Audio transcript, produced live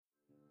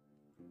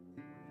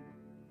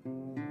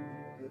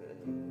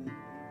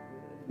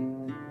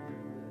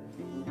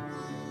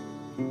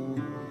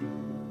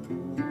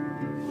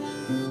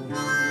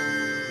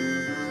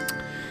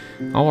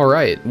All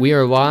right, we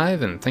are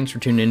live, and thanks for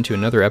tuning in to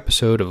another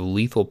episode of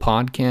Lethal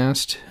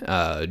Podcast.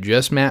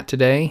 Just Matt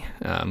today.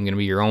 I'm going to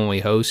be your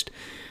only host.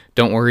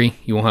 Don't worry,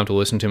 you won't have to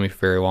listen to me for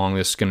very long.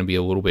 This is going to be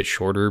a little bit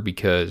shorter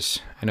because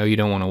I know you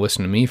don't want to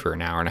listen to me for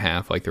an hour and a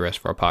half like the rest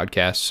of our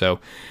podcasts,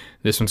 so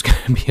this one's going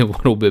to be a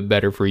little bit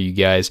better for you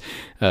guys.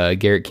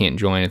 Garrett can't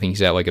join. I think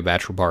he's at like a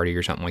bachelor party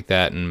or something like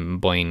that,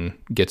 and Blaine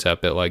gets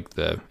up at like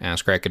the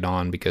ass crack of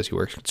dawn because he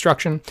works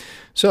construction.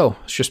 So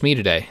it's just me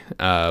today.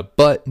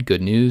 But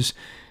good news.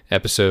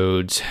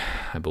 Episodes,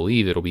 I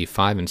believe it'll be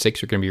 5 and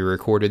 6 are going to be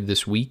recorded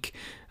this week.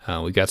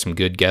 We've got some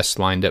good guests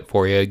lined up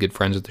for you, good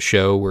friends of the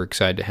show. We're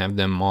excited to have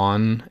them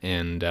on,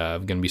 and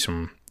going to be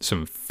some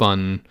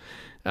fun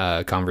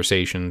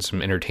conversations,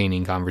 some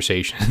entertaining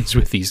conversations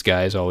with these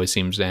guys. Always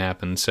seems to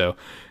happen, so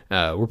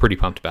we're pretty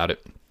pumped about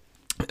it.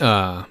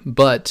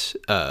 But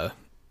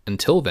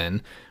until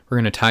then, we're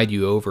going to tide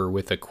you over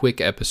with a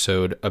quick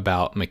episode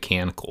about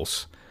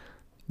mechanicals.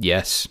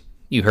 Yes,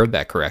 you heard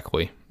that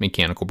correctly,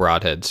 mechanical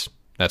broadheads.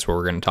 That's what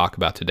we're going to talk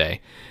about today.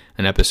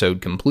 An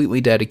episode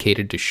completely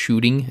dedicated to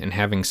shooting and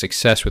having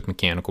success with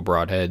mechanical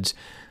broadheads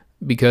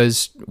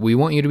because we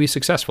want you to be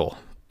successful.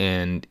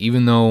 And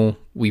even though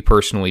we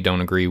personally don't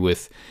agree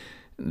with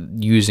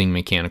using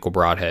mechanical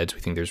broadheads,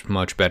 we think there's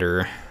much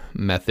better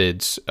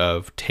methods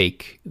of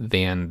take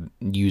than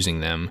using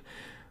them.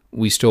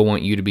 We still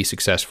want you to be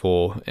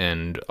successful,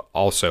 and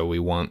also we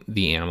want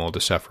the animal to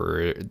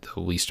suffer the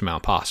least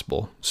amount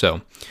possible.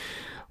 So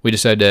we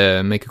decided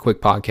to make a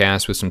quick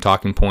podcast with some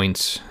talking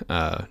points,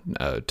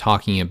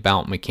 talking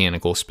about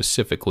mechanicals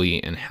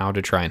specifically and how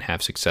to try and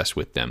have success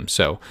with them.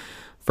 So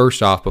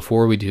first off,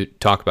 before we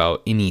talk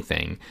about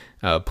anything,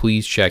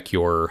 please check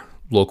your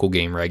local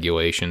game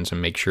regulations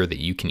and make sure that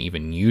you can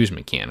even use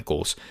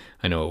mechanicals.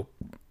 I know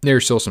there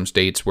are still some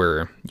states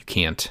where you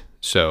can't,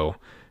 so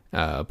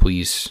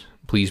please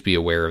be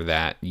aware of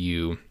that.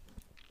 You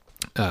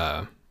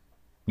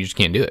just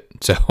can't do it.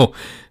 So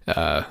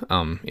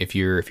if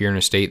you're in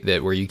a state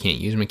where you can't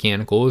use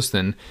mechanicals,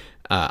 then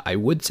I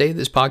would say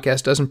this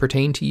podcast doesn't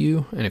pertain to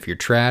you. And if you're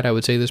trad, I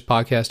would say this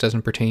podcast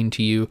doesn't pertain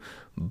to you.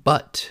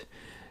 But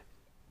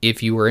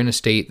if you are in a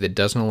state that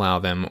doesn't allow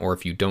them, or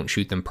if you don't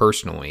shoot them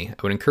personally,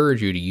 I would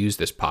encourage you to use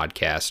this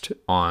podcast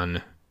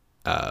on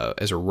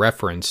as a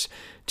reference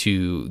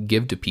to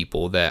give to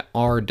people that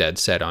are dead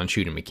set on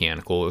shooting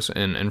mechanicals.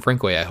 And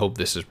frankly, I hope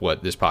this is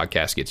what this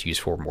podcast gets used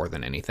for more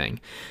than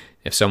anything.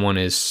 If someone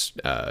is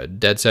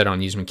dead set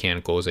on using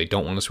mechanicals, they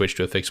don't want to switch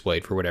to a fixed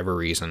blade for whatever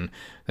reason,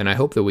 then I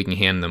hope that we can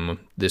hand them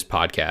this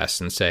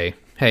podcast and say,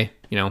 hey,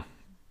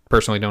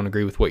 personally don't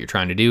agree with what you're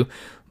trying to do,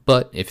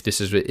 but if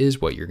this is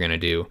what you're going to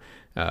do,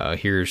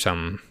 here's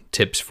some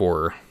tips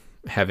for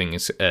having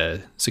a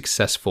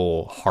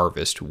successful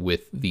harvest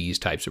with these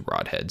types of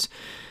broadheads.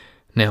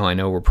 Now, I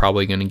know we're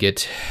probably going to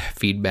get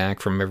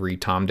feedback from every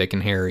Tom, Dick,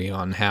 and Harry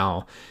on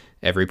how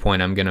every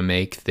point I'm going to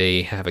make,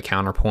 they have a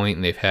counterpoint,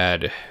 and they've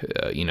had,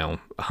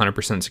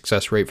 100%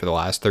 success rate for the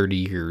last 30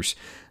 years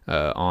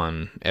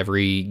on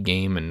every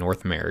game in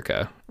North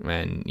America.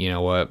 And you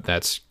know what?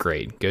 That's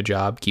great. Good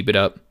job. Keep it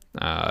up.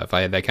 If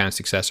I had that kind of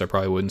success, I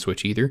probably wouldn't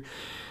switch either.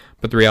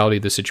 But the reality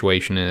of the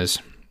situation is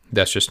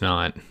that's just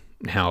not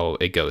how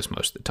it goes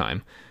most of the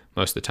time.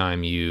 Most of the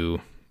time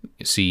you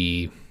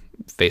see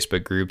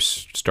Facebook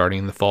groups starting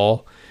in the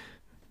fall,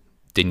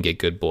 didn't get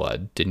good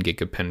blood, didn't get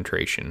good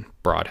penetration,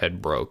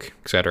 broadhead broke,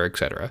 etc.,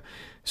 etc.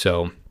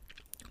 So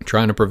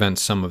trying to prevent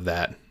some of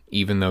that,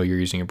 even though you're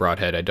using a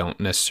broadhead, I don't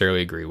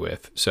necessarily agree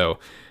with. So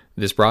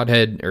this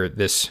broadhead, or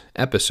this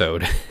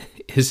episode,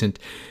 isn't,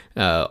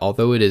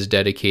 although it is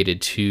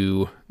dedicated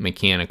to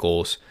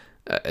mechanicals,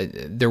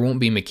 there won't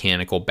be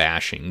mechanical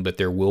bashing,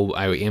 but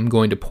I am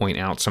going to point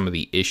out some of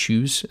the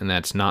issues, and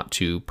that's not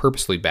to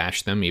purposely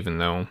bash them, even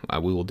though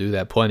we will do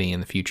that plenty in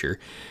the future.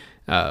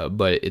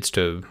 But it's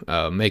to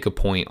make a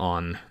point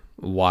on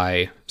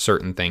why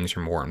certain things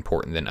are more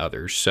important than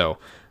others. So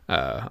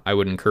I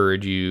would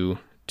encourage you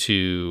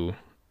to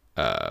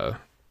I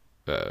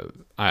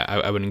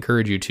would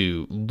encourage you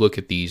to look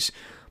at these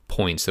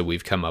points that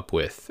we've come up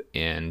with,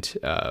 and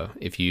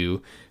if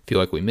you feel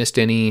like we missed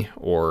any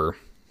or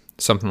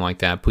something like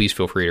that, please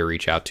feel free to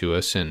reach out to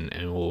us, and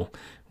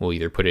we'll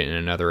either put it in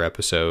another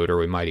episode, or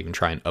we might even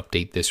try and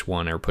update this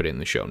one or put it in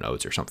the show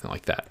notes or something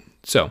like that.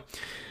 So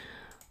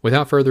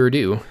without further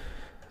ado,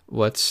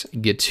 let's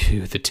get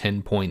to the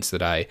 10 points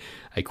that I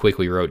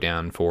quickly wrote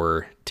down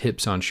for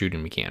tips on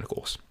shooting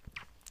mechanicals.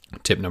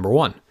 Tip number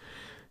 1,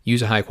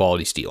 use a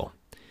high-quality steel.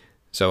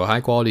 So a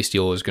high-quality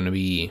steel is going to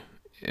be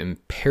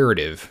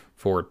imperative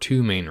for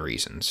 2 main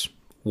reasons.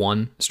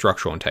 1,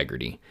 structural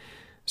integrity.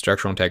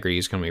 Structural integrity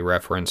is going to be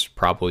referenced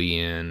probably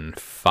in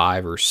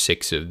 5 or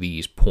 6 of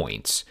these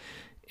points,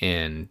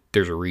 and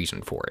there's a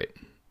reason for it.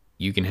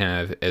 You can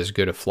have as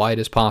good a flight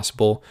as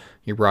possible.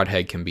 Your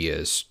broadhead can be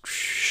as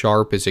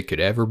sharp as it could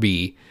ever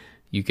be.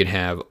 You could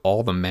have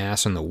all the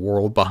mass in the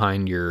world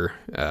behind your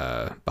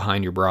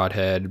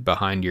broadhead,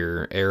 behind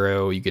your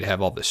arrow. You could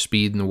have all the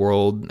speed in the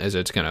world, as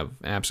it's going to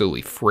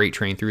absolutely freight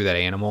train through that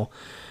animal.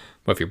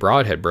 But if your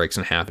broadhead breaks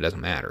in half, it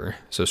doesn't matter.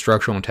 So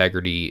structural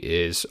integrity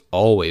is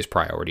always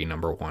priority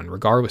number one,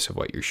 regardless of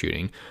what you're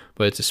shooting.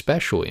 But it's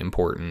especially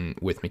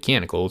important with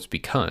mechanicals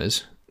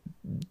because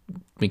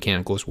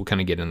mechanicals, we'll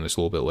kind of get into this a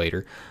little bit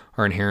later,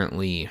 are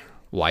inherently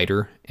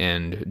lighter,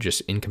 and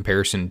just in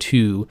comparison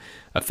to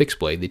a fixed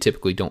blade, they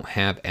typically don't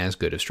have as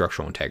good of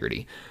structural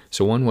integrity.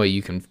 So one way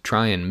you can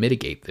try and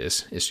mitigate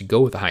this is to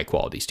go with a high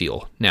quality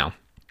steel. Now,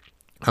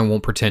 I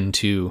won't pretend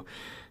to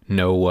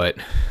know what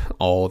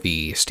all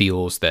the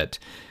steels that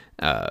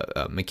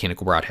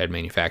mechanical broadhead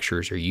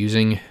manufacturers are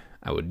using.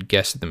 I would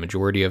guess that the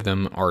majority of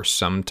them are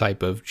some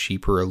type of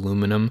cheaper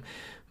aluminum,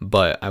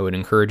 but I would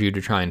encourage you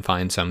to try and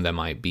find some that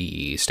might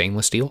be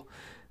stainless steel.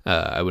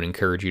 I would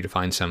encourage you to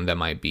find some that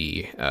might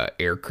be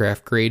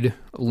aircraft grade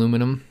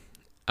aluminum,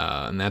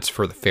 and that's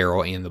for the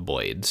ferrule and the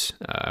blades.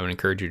 I would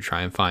encourage you to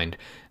try and find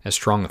as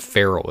strong a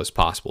ferrule as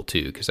possible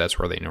too, because that's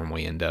where they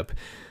normally end up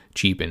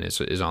cheap and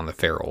is on the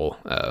ferrule,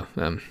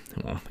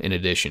 in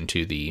addition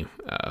to the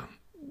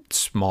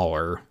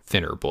smaller,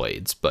 thinner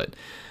blades. But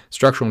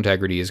structural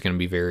integrity is going to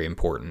be very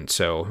important.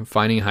 So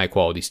finding high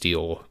quality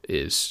steel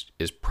is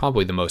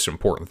probably the most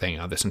important thing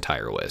on this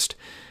entire list.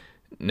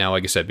 Now,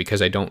 like I said,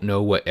 because I don't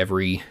know what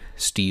every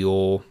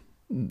steel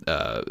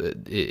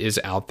is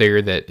out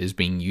there that is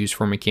being used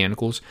for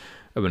mechanicals,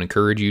 I would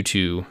encourage you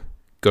to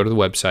go to the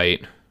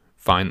website,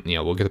 find,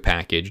 look at the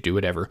package, do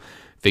whatever,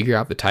 figure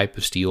out the type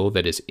of steel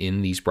that is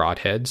in these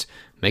broadheads,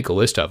 make a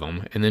list of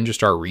them, and then just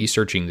start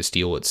researching the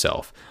steel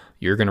itself.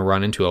 You're going to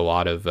run into a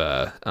lot of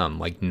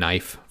like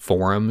knife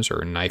forums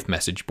or knife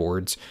message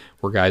boards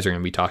where guys are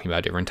going to be talking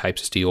about different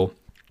types of steel.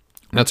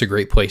 That's a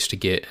great place to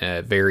get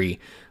a very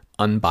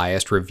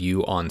unbiased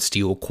review on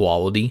steel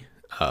quality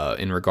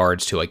in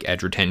regards to like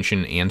edge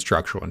retention and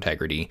structural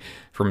integrity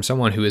from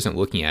someone who isn't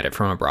looking at it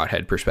from a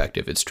broadhead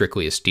perspective. It's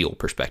strictly a steel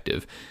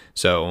perspective.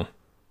 So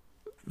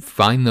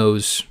find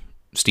those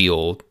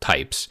steel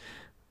types,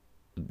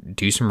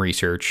 do some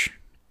research,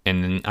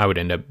 and then I would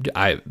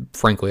I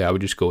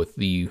would just go with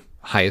the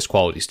highest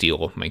quality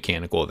steel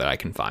mechanical that I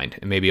can find,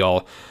 and maybe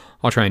I'll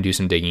try and do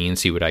some digging and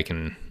see what I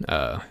can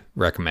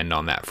recommend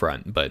on that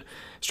front. But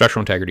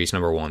structural integrity is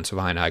number one, so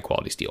find high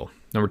quality steel.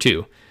 Number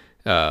two,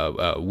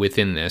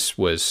 within this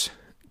was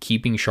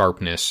keeping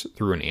sharpness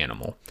through an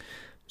animal.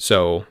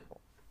 So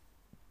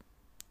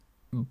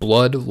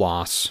blood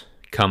loss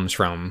comes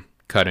from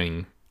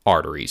cutting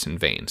arteries and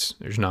veins.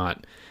 There's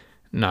not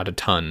a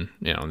ton,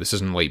 this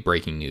isn't late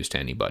breaking news to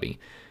anybody.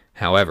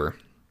 However,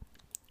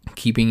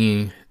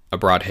 keeping a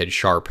broadhead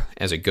sharp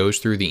as it goes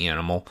through the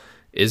animal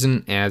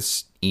isn't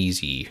as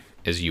easy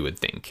as you would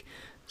think.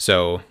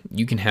 So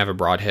you can have a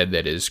broadhead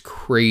that is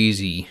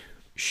crazy,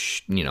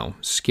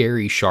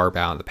 scary sharp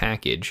out of the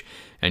package,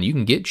 and you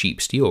can get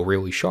cheap steel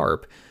really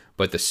sharp,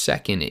 but the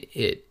second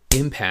it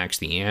impacts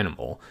the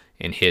animal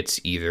and hits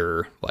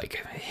either like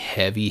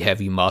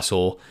heavy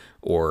muscle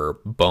or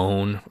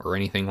bone or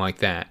anything like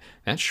that,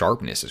 that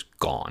sharpness is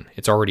gone.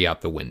 It's already out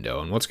the window.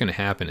 And what's going to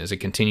happen is it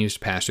continues to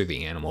pass through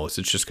the animal. It's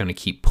just going to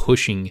keep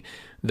pushing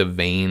the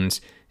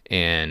veins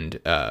and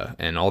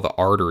all the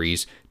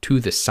arteries to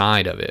the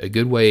side of it. A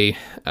good way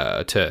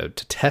to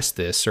test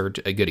this, or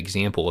a good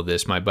example of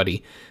this, my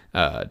buddy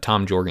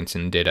Tom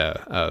Jorgensen did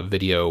a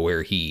video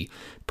where he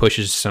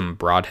pushes some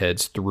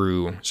broadheads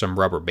through some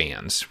rubber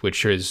bands,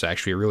 which is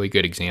actually a really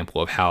good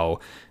example of how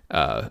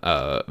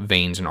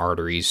veins and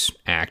arteries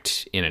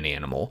act in an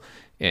animal.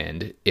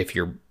 And if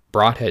your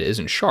broadhead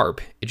isn't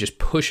sharp, it just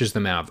pushes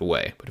them out of the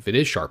way. But if it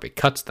is sharp, it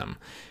cuts them.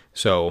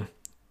 So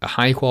a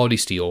high quality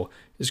steel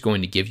is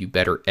going to give you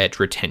better edge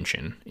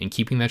retention, and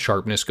keeping that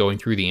sharpness going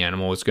through the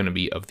animal is going to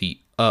be of the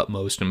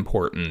utmost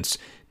importance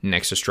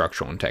next to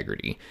structural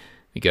integrity,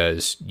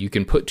 because you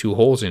can put two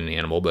holes in an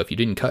animal, but if you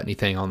didn't cut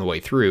anything on the way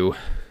through,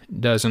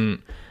 it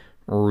doesn't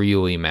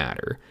really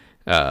matter.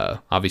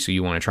 Obviously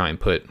you want to try and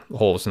put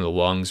holes in the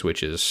lungs,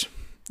 which is,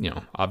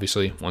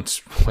 obviously,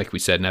 once, like we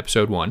said in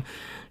episode 1,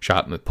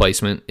 shot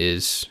placement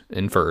is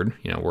inferred.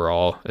 We're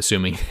all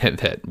assuming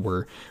that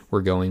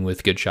we're going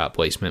with good shot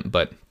placement,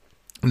 but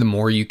the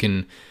more you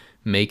can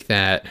make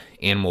that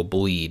animal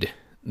bleed,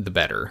 the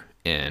better,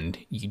 and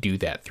you do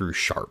that through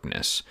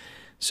sharpness.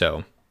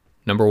 So,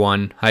 number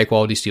 1, high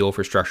quality steel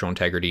for structural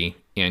integrity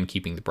and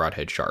keeping the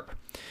broadhead sharp.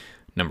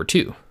 Number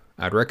 2,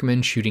 I'd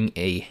recommend shooting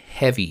a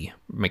heavy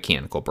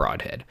mechanical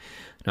broadhead.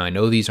 Now, I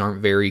know these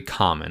aren't very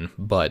common,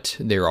 but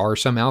there are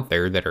some out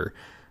there that are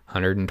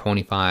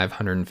 125,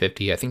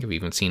 150. I think I've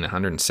even seen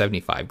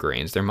 175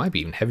 grains. There might be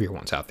even heavier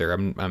ones out there.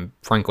 I'm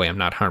frankly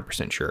not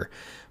 100% sure.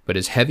 But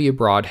as heavy a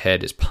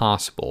broadhead as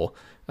possible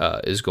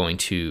is going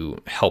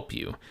to help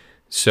you.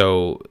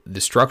 So the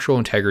structural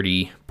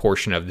integrity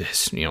portion of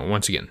this,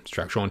 once again,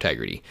 structural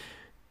integrity.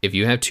 If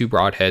you have two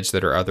broadheads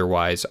that are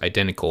otherwise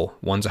identical,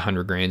 one's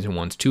 100 grains and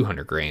one's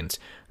 200 grains,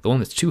 the one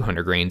that's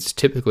 200 grains is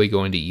typically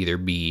going to either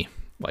be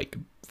like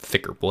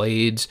thicker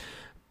blades,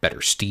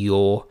 better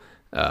steel,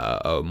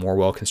 a more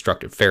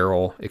well-constructed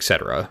ferrule,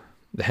 etc.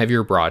 the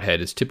heavier broadhead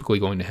is typically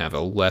going to have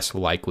a less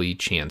likely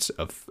chance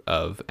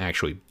of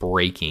actually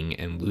breaking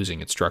and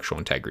losing its structural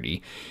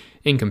integrity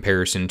in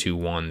comparison to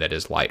one that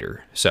is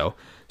lighter. So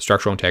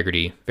structural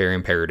integrity, very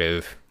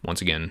imperative.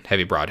 Once again,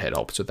 heavy broadhead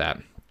helps with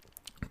that.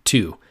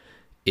 2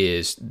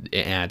 is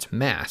it adds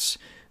mass.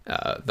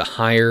 The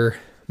higher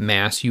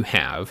mass you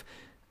have,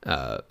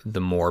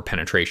 the more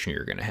penetration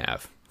you're going to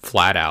have.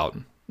 Flat out,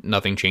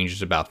 nothing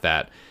changes about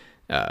that.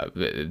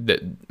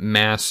 The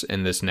mass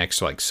in this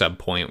next like sub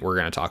point we're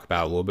going to talk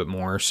about a little bit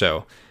more,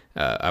 so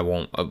I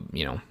won't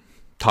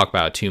talk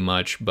about it too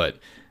much, but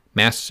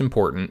mass is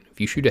important.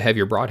 If you shoot a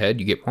heavier broadhead,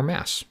 you get more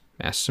mass.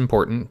 Mass is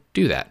important.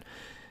 Do that.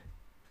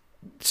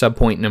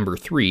 Subpoint number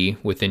 3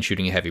 within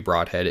shooting a heavy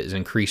broadhead is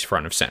increased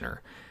front of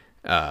center,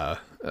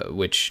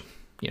 which,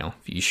 if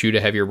you shoot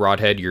a heavier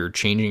broadhead, you're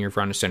changing your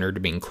front of center to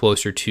being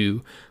closer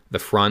to the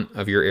front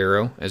of your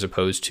arrow as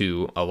opposed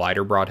to a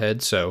lighter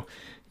broadhead. So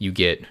you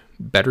get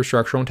better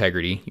structural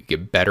integrity, you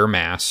get better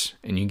mass,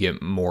 and you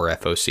get more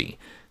FOC.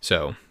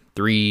 So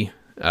 3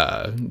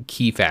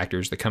 key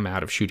factors that come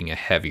out of shooting a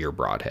heavier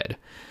broadhead.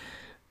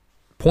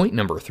 Point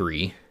number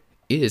 3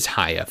 is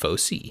high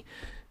FOC.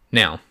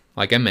 Now,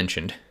 like I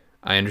mentioned,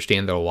 I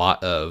understand that a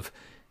lot of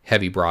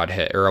heavy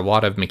broadhead, or a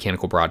lot of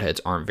mechanical broadheads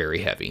aren't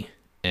very heavy.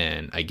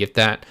 And I get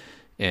that.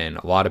 And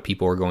a lot of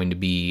people are going to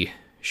be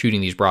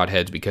shooting these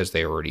broadheads because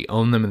they already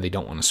own them and they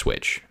don't want to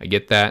switch. I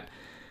get that.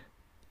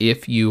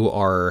 If you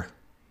are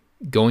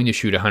going to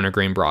shoot a 100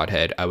 grain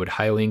broadhead, I would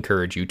highly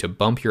encourage you to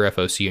bump your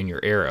FOC on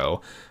your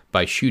arrow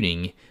by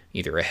shooting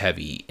either a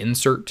heavy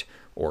insert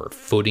or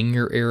footing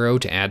your arrow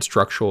to add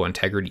structural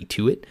integrity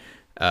to it,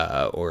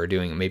 or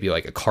doing maybe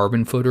like a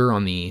carbon footer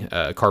on the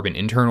carbon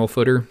internal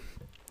footer.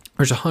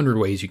 There's 100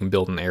 ways you can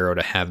build an arrow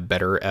to have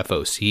better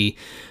FOC.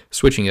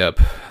 Switching up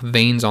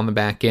vanes on the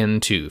back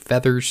end to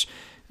feathers.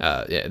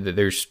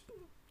 There's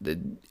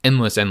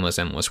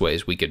endless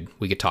ways we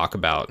could talk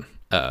about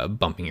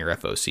bumping your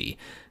FOC.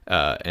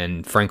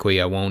 And frankly,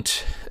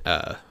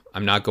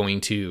 I'm not going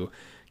to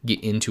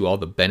get into all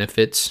the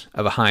benefits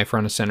of a high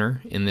front of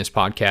center in this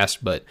podcast,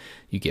 but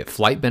you get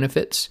flight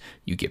benefits,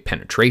 you get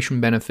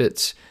penetration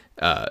benefits,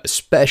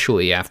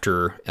 especially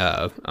after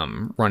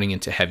running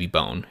into heavy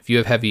bone.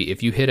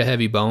 If you hit a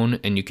heavy bone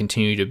and you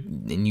continue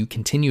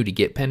to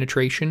get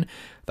penetration,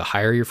 the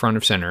higher your front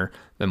of center,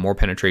 the more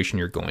penetration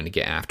you're going to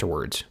get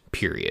afterwards.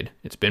 Period.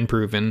 It's been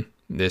proven.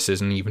 This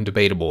isn't even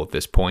debatable at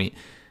this point.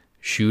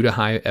 Shoot a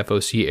high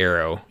FOC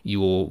arrow, you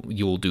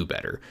will do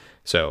better.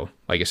 So,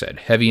 like I said,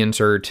 heavy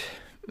insert,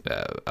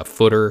 a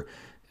footer,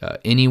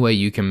 any way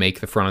you can make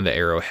the front of the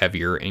arrow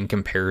heavier in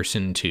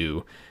comparison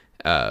to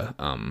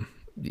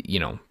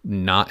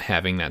not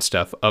having that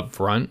stuff up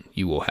front,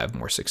 you will have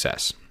more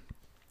success.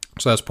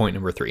 So that's point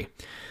number 3.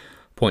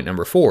 Point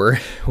number 4,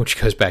 which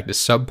goes back to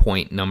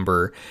subpoint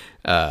number,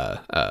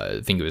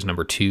 I think it was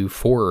number 2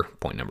 for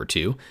point number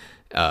 2,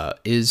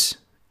 is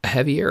a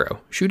heavy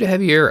arrow. Shoot a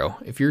heavy arrow.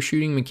 If you're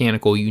shooting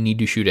mechanical, you need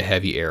to shoot a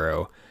heavy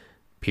arrow,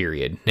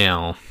 period.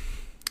 Now,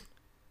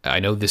 I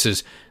know this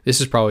is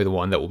probably the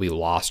one that will be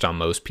lost on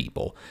most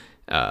people,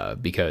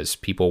 because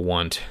people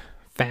want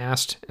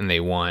fast and they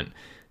want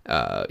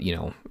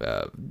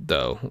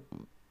the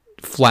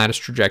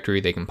flattest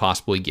trajectory they can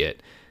possibly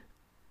get.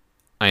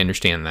 I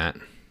understand that.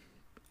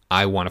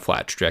 I want a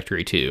flat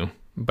trajectory too,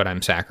 but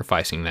I'm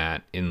sacrificing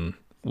that in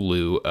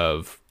lieu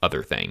of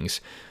other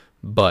things.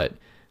 But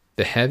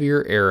the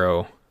heavier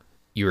arrow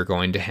you are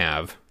going to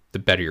have, the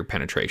better your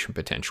penetration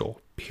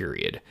potential,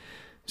 period.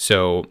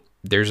 So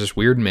there's this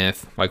weird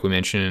myth, like we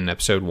mentioned in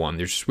episode 1,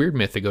 there's this weird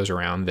myth that goes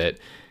around that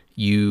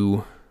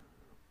you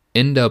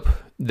end up,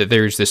 that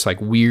there's this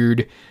like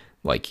weird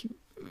like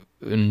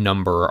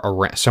number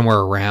around, somewhere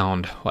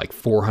around like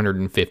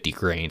 450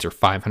 grains or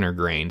 500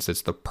 grains.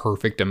 That's the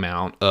perfect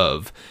amount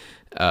of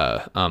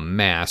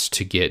mass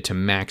to get to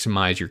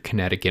maximize your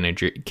kinetic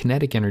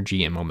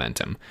energy and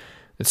momentum.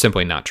 It's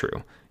simply not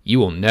true. You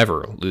will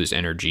never lose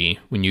energy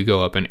when you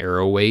go up an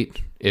arrow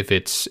weight if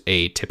it's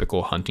a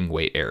typical hunting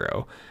weight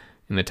arrow.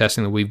 In the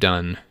testing that we've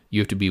done,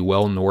 you have to be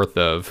well north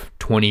of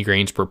 20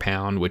 grains per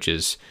pound, which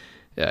is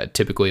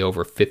typically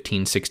over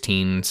 15,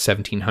 16,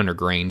 1700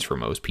 grains for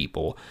most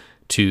people,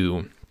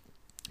 to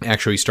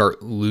actually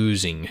start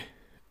losing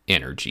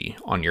energy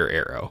on your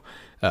arrow.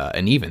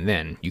 And even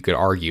then, you could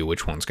argue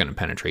which one's going to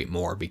penetrate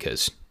more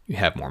because you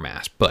have more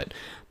mass. But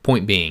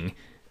point being,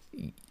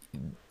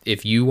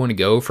 if you want to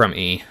go from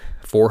a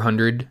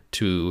 400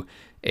 to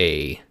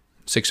a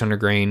 600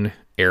 grain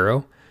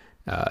arrow,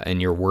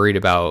 and you're worried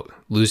about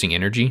losing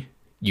energy,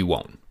 you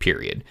won't,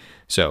 period.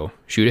 So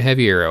shoot a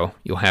heavy arrow,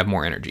 you'll have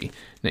more energy.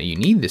 Now you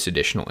need this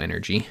additional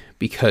energy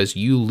because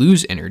you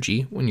lose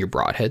energy when your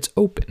broadhead's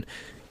open.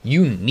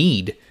 You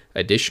need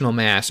additional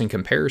mass in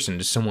comparison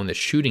to someone that's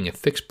shooting a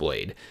fixed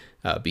blade,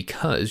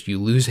 because you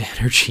lose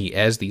energy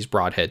as these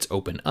broadheads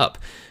open up.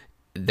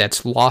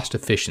 That's lost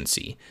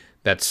efficiency.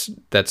 That's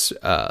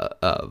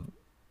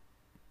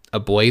a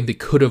blade that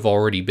could have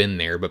already been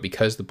there, but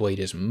because the blade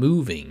is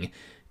moving,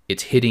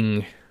 it's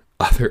hitting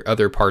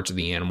other parts of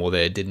the animal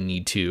that it didn't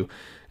need to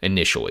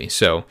initially.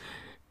 So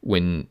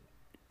when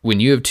when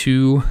you have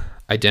two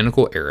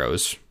identical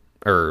arrows,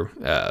 or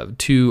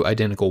two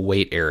identical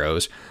weight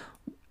arrows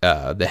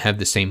that have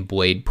the same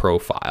blade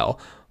profile,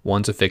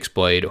 one's a fixed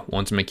blade,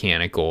 one's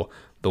mechanical,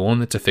 the one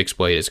that's a fixed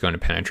blade is going to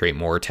penetrate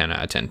more 10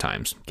 out of 10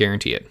 times.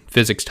 Guarantee it.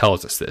 Physics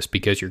tells us this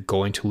because you're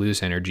going to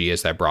lose energy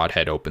as that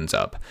broadhead opens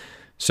up.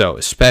 So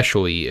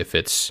especially if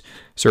it's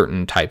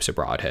certain types of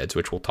broadheads,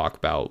 which we'll talk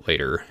about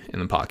later in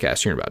the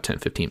podcast here in about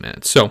 10-15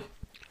 minutes. So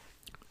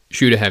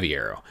shoot a heavy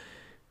arrow.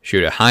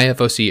 Shoot a high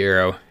FOC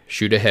arrow.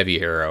 Shoot a heavy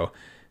arrow.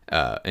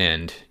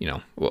 And,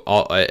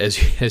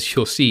 as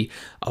you'll see,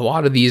 a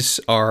lot of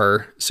these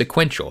are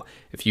sequential.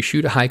 If you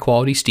shoot a high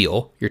quality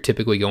steel, you're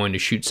typically going to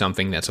shoot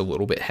something that's a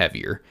little bit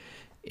heavier.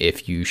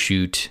 If you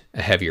shoot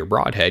a heavier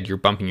broadhead, you're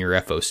bumping your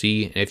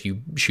FOC. And if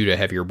you shoot a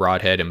heavier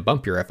broadhead and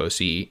bump your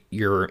FOC,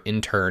 you're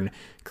in turn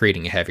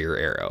creating a heavier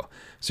arrow.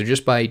 So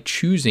just by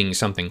choosing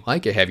something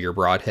like a heavier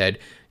broadhead,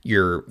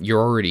 you're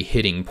already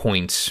hitting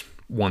points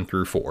 1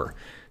 through 4.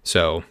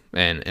 So,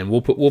 and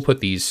we'll put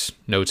these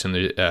notes in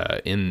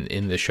the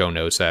in the show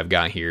notes that I've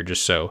got here,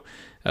 just so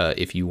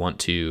if you want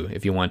to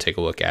take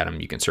a look at them,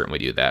 you can certainly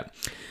do that.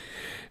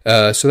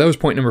 So that was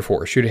point number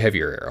 4. Shoot a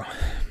heavier arrow.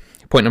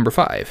 Point number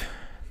 5.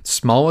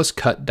 Smallest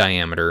cut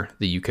diameter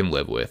that you can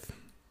live with.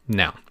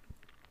 Now,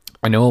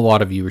 I know a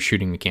lot of you are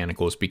shooting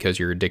mechanicals because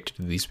you're addicted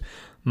to these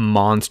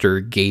monster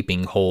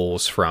gaping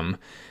holes from,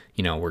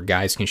 where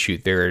guys can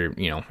shoot their,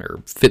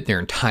 or fit their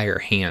entire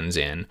hands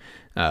in.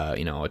 A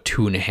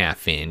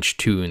 2.5 inch,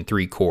 2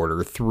 3/4,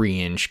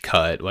 3-inch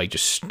cut, like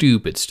just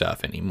stupid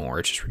stuff anymore.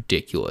 It's just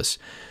ridiculous.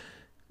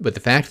 But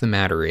the fact of the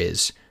matter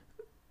is,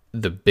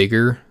 the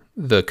bigger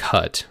the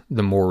cut,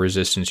 the more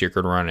resistance you're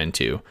going to run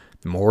into.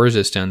 The more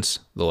resistance,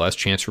 the less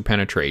chance for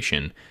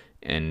penetration,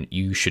 and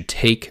you should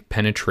take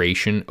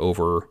penetration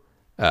over.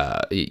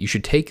 You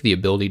should take the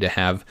ability to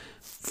have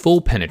full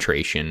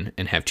penetration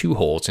and have 2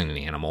 holes in an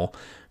animal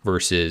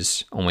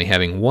versus only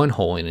having 1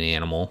 hole in an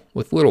animal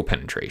with little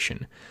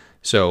penetration.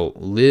 So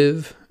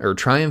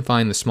try and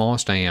find the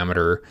smallest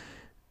diameter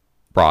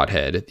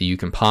broadhead that you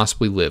can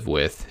possibly live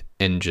with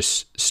and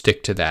just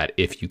stick to that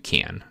if you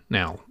can.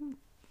 Now,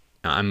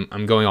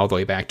 I'm going all the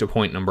way back to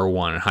point number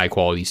 1, high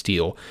quality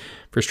steel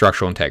for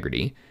structural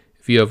integrity.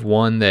 If you have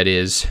one that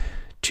is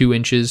 2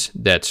 inches,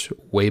 that's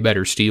way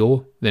better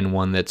steel than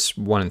one that's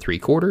 1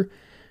 3/4.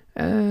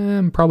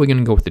 I'm probably going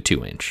to go with the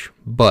 2-inch,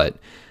 but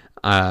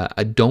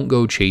I don't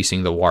go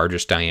chasing the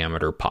largest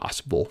diameter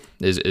possible,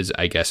 is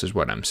I guess is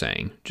what I'm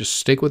saying. Just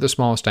stick with the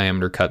smallest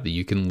diameter cut that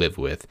you can live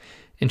with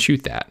and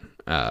shoot that.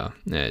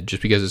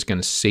 Just because it's going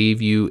to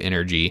save you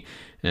energy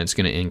and it's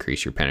going to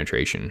increase your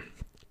penetration.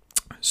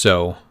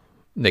 So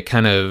that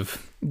kind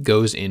of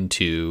goes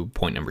into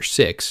point number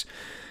 6,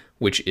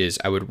 which is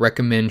I would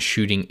recommend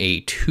shooting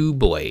a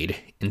 2-blade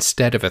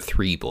instead of a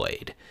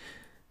 3-blade.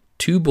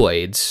 2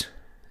 blades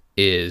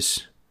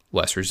is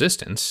less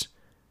resistance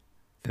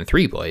than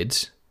 3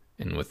 blades,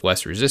 and with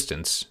less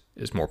resistance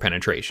is more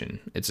penetration.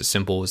 It's as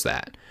simple as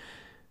that.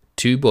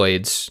 2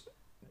 blades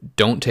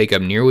don't take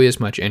up nearly as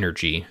much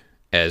energy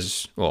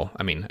as,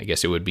 I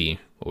guess it would be,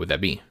 what would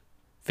that be?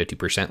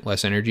 50%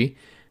 less energy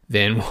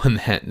than one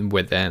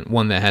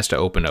that has to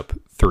open up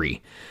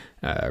 3.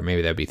 Or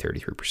maybe that'd be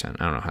 33%.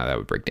 I don't know how that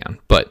would break down,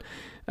 but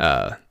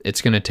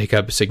it's going to take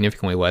up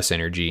significantly less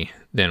energy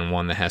than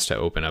one that has to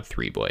open up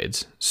 3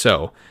 blades.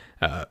 So,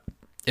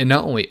 and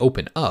not only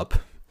open up,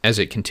 as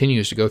it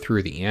continues to go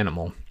through the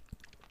animal,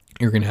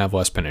 you're going to have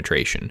less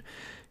penetration.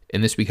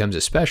 And this becomes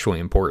especially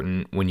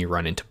important when you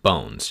run into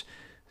bones.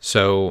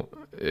 So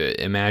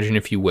imagine,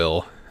 if you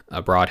will,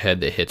 a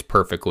broadhead that hits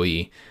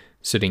perfectly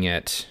sitting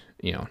at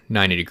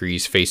 90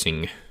 degrees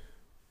facing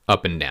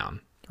up and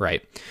down,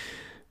 right?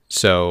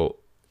 So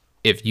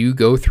if you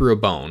go through a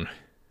bone,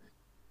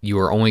 you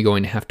are only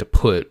going to have to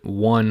put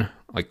one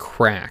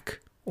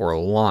crack or a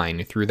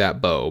line through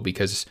that bone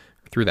because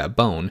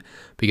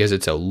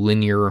it's a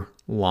linear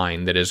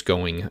line that is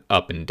going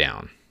up and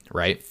down,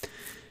 right?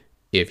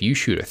 If you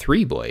shoot a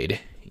 3-blade,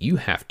 you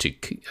have to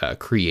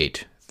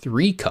create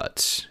 3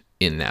 cuts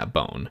in that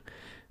bone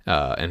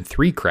and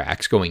 3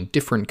 cracks going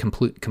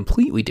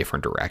completely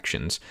different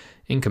directions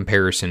in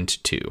comparison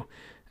to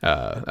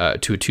a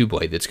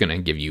 2-blade that's going to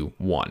give you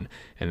 1.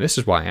 And this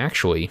is why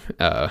actually,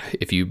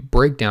 if you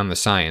break down the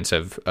science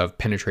of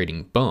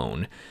penetrating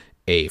bone,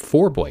 a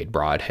 4-blade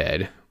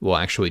broadhead will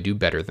actually do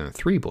better than a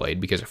 3-blade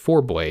because a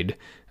 4-blade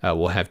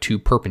will have 2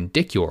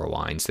 perpendicular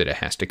lines that it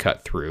has to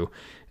cut through,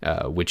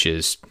 which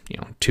is,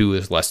 2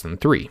 is less than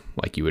 3,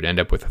 like you would end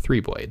up with a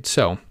 3-blade.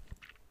 So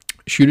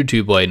shoot a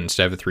 2-blade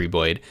instead of a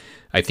 3-blade.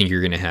 I think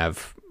you're going to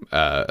have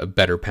a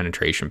better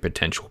penetration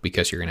potential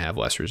because you're going to have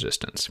less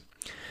resistance.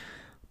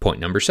 Point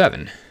number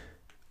 7,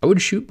 I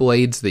would shoot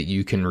blades that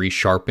you can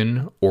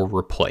resharpen or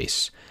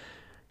replace.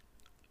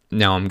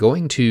 Now I'm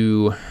going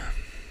to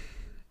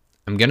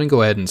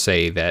go ahead and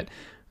say that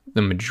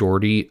the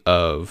majority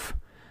of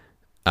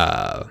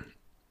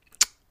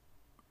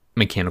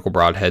mechanical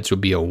broadheads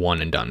would be a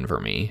one and done for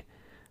me.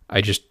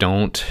 I just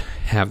don't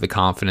have the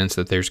confidence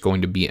that there's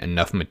going to be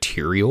enough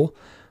material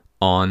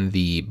on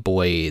the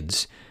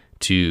blades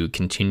to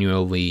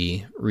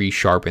continually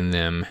resharpen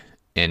them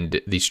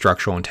and the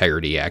structural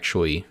integrity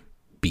actually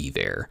be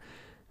there.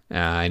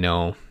 I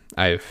know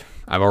I've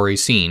already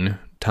seen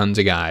tons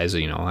of guys.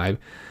 I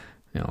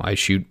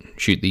shoot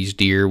these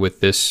deer with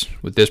this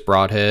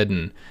broadhead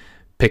and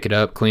pick it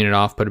up, clean it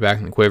off, put it back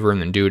in the quiver, and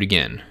then do it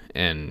again,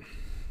 and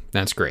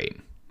that's great.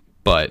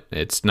 But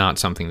it's not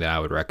something that I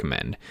would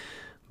recommend.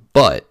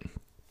 But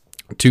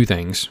two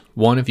things: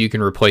 one, if you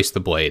can replace the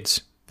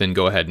blades, then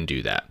go ahead and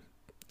do that.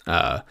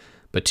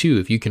 But two,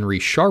 if you can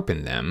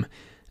resharpen them,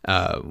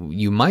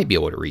 you might be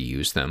able to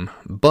reuse them,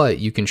 but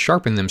you can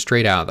sharpen them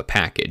straight out of the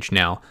package.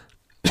 Now,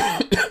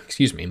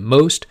 excuse me,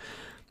 most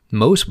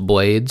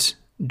blades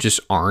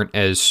just aren't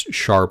as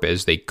sharp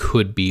as they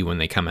could be when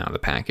they come out of the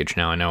package.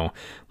 Now, I know,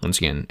 once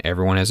again,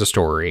 everyone has a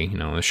story.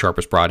 The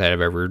sharpest broadhead I've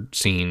ever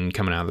seen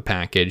coming out of the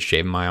package,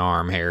 shaving my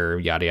arm, hair,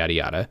 yada, yada,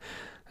 yada.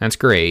 That's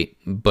great,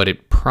 but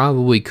it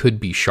probably could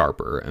be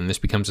sharper, and this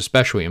becomes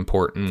especially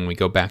important when we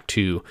go back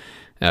to,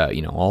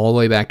 all the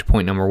way back to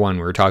point number one.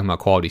 We were talking about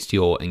quality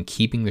steel and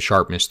keeping the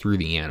sharpness through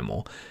the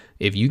animal.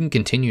 If you can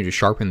continue to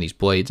sharpen these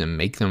blades and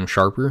make them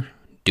sharper,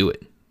 do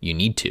it. You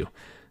need to.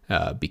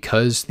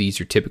 Because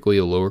these are typically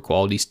a lower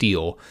quality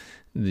steel,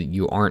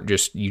 you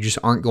just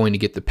aren't going to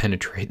get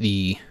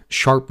the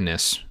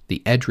sharpness,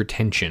 the edge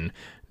retention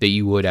that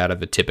you would out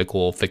of a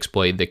typical fixed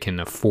blade that can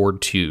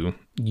afford to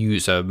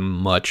use a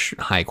much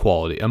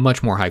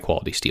more high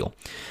quality steel.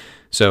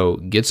 So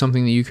get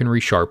something that you can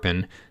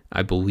resharpen.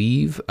 I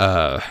believe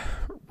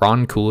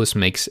Ron Koulis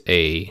makes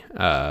a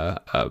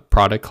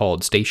product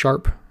called Stay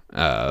Sharp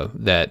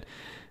that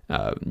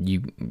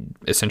you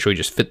essentially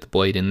just fit the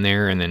blade in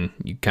there, and then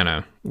you kind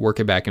of work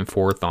it back and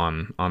forth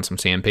on some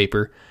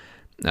sandpaper.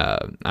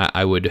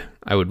 I would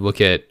look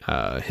at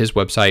his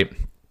website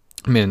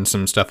and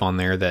some stuff on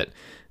there that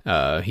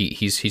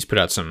he's put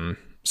out some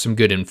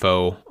good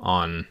info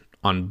on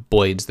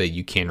blades that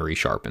you can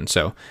resharpen.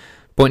 So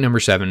point number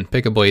 7,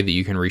 pick a blade that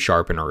you can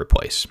resharpen or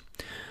replace.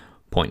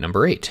 Point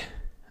number 8,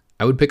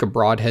 I would pick a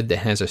broadhead that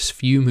has as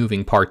few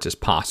moving parts as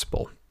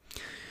possible.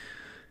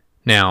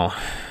 Now,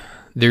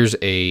 there's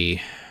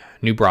a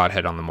new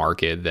broadhead on the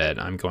market that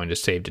I'm going to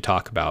save to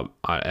talk about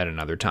at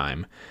another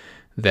time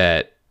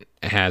that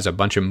has a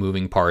bunch of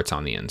moving parts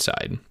on the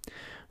inside.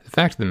 The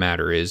fact of the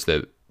matter is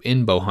that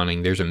in bow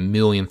hunting, there's a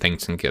million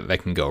things that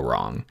can go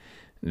wrong.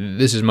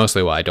 This is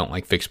mostly why I don't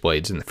like fixed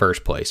blades in the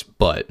first place,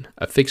 but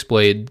a fixed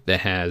blade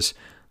that has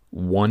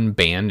one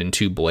band and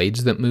 2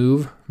 blades that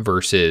move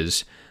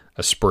versus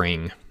a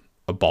spring,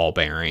 a ball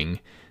bearing,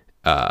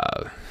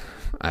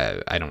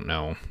 I don't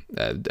know,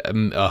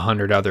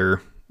 100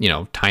 other,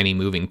 tiny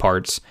moving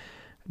parts,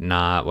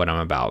 not what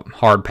I'm about.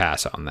 Hard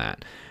pass on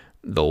that.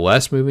 The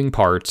less moving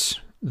parts,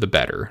 the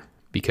better,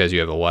 because you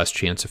have a less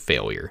chance of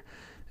failure,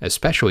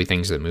 especially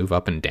things that move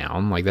up and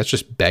down. Like, that's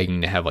just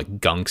begging to have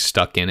like gunk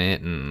stuck in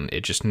it and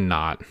it just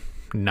not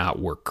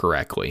work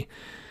correctly.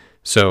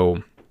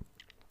 So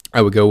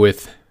I would go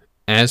with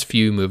as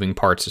few moving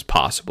parts as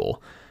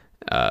possible.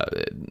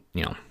 I'm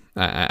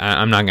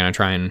not going to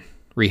try and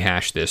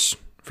rehash this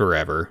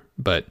forever,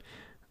 but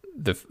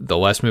the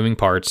less moving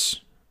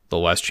parts, the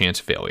less chance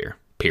of failure,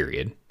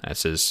 period.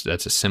 That's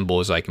as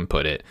simple as I can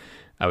put it.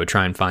 I would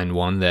try and find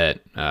one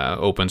that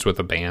opens with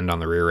a band on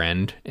the rear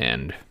end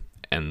and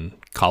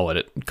call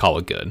it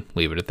good.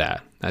 Leave it at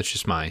that. That's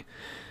just my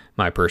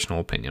personal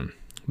opinion.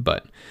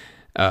 But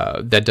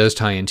that does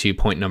tie into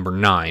point number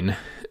 9,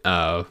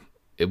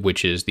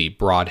 which is the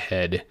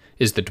broadhead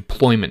is the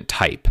deployment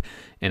type.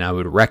 And I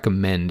would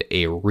recommend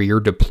a rear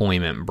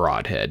deployment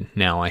broadhead.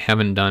 Now, I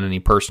haven't done any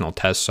personal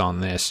tests on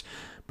this,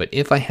 but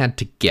if I had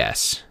to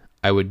guess,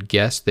 I would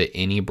guess that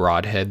any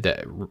broadhead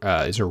that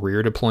is a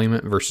rear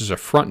deployment versus a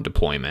front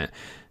deployment,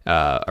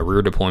 a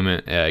rear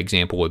deployment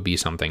example would be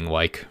something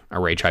like a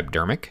Rage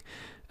Hypodermic.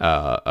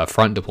 A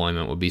front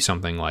deployment would be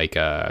something like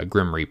a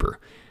Grim Reaper.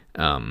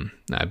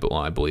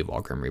 I believe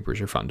all Grim Reapers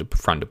are front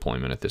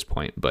deployment at this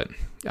point, but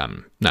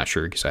I'm not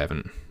sure because I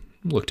haven't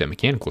looked at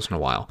mechanicals in a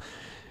while.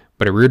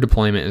 But a rear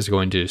deployment is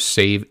going to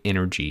save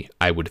energy,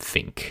 I would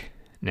think.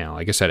 Now,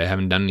 like I said, I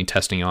haven't done any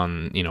testing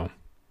on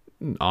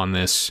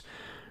this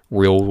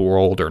real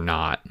world or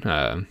not.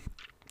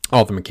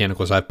 All the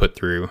mechanicals I've put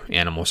through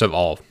animals have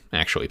all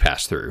actually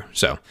passed through.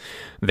 So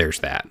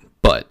there's that.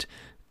 But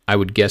I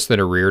would guess that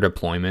a rear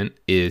deployment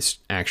is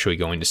actually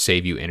going to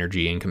save you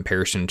energy in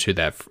comparison to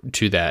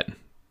that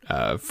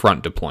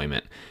front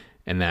deployment.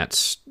 And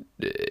that's,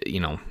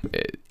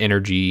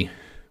 energy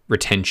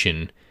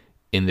retention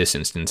in this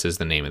instance is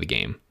the name of the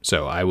game.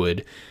 So I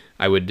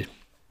would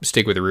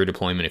stick with a rear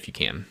deployment if you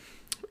can.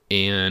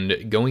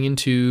 And going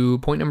into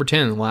point number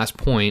 10, the last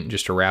point,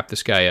 just to wrap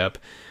this guy up,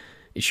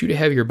 is shoot a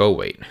heavier bow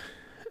weight.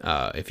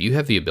 If you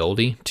have the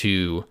ability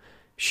to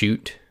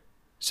shoot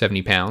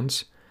 70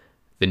 pounds,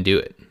 then do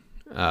it,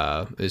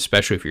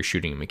 especially if you're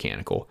shooting a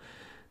mechanical.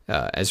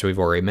 As we've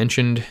already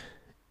mentioned,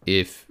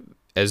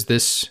 as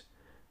this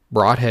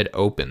broadhead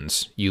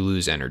opens, you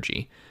lose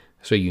energy.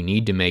 So you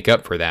need to make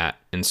up for that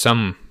in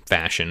some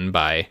fashion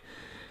by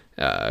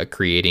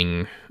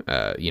creating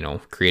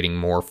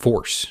more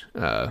force,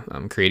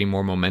 creating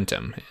more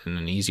momentum. And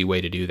an easy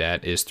way to do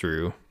that is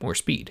through more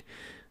speed.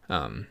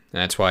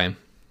 That's why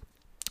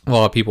a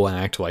lot of people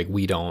act like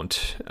we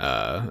don't,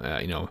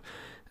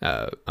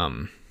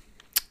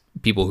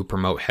 people who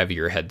promote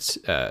heavier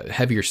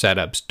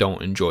setups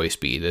don't enjoy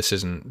speed. This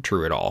isn't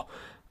true at all.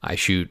 I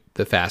shoot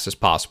the fastest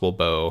possible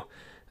bow,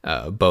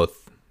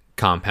 both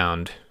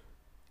compound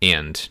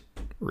and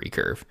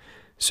recurve.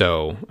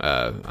 So,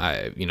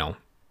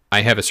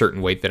 I have a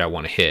certain weight that I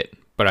want to hit,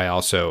 but I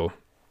also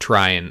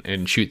try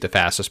and shoot the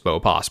fastest bow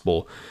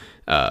possible,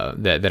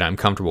 that I'm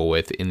comfortable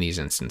with in these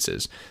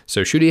instances.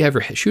 So shoot a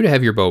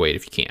heavier bow weight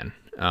if you can.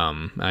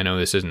 I know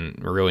this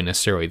isn't really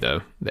necessarily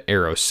the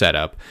arrow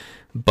setup,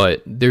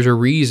 but there's a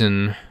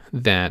reason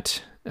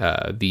that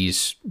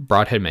these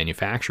broadhead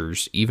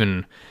manufacturers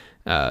even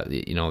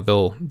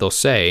they'll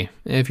say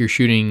if you're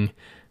shooting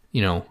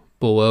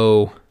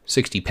below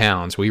 60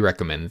 pounds, we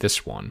recommend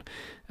this one.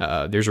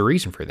 There's a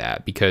reason for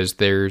that, because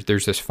there's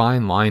this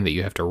fine line that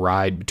you have to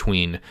ride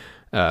between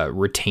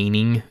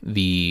retaining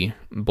the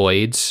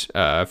blades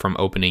from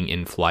opening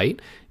in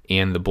flight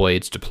and the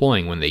blades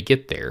deploying when they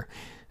get there.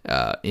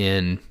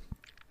 And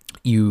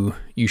you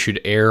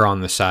should err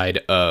on the side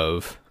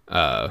of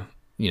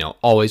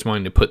always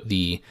wanting to put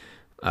the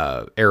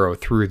arrow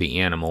through the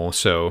animal,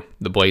 so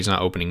the blade's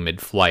not opening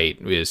mid-flight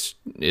is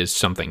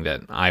something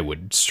that I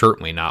would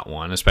certainly not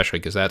want, especially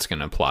because that's going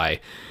to apply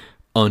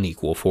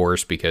unequal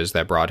force, because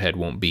that broadhead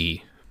won't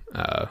be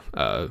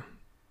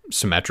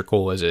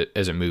symmetrical as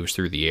it moves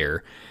through the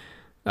air.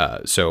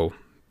 So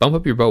bump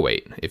up your bow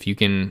weight. If you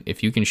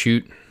can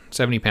shoot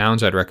 70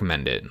 pounds, I'd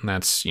recommend it. And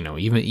that's,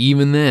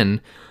 even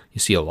then, you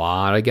see a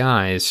lot of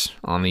guys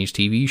on these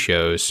TV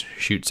shows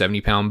shoot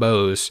 70-pound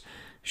bows,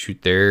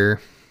 shoot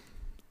their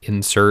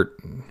insert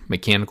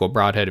mechanical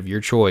broadhead of your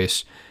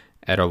choice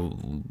at a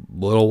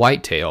little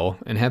whitetail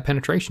and have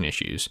penetration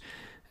issues.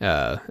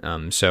 So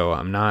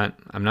I'm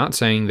not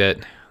saying that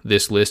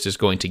this list is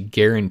going to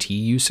guarantee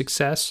you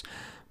success,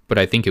 but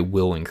I think it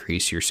will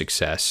increase your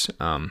success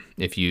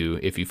if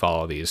you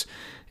follow these.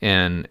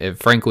 And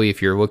frankly,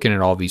 if you're looking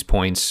at all these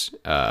points,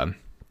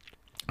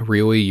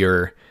 really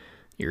you're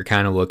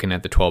kind of looking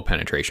at the 12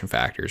 penetration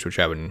factors, which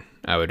I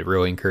would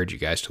really encourage you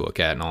guys to look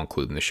at, and I'll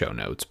include in the show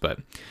notes. But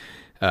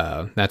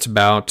that's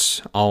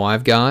about all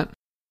I've got.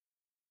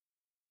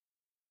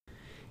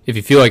 If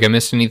you feel like I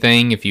missed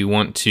anything, if you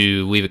want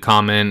to leave a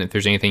comment, if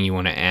there's anything you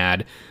want to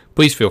add,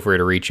 please feel free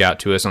to reach out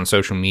to us on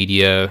social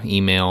media,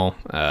 email,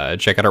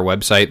 check out our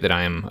website that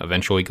I am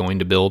eventually going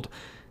to build.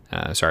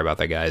 Sorry about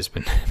that, guys.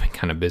 Been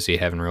kind of busy,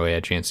 haven't really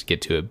had a chance to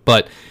get to it,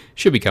 but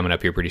should be coming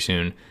up here pretty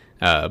soon.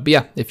 But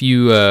yeah, if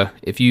you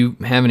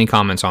have any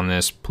comments on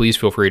this, please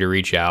feel free to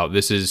reach out.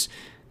 This is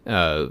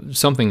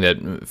something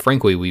that,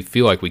 frankly, we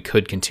feel like we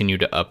could continue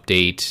to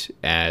update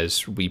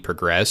as we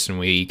progress and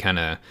we kind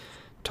of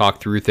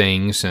talk through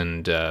things,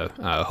 and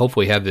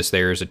hopefully have this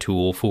there as a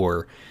tool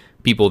for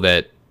people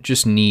that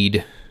just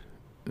need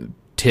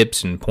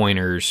tips and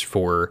pointers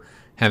for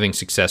having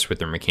success with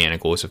their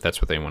mechanicals, if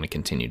that's what they want to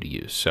continue to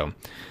use. So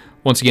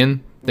once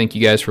again, thank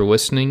you guys for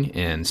listening,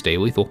 and stay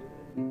lethal.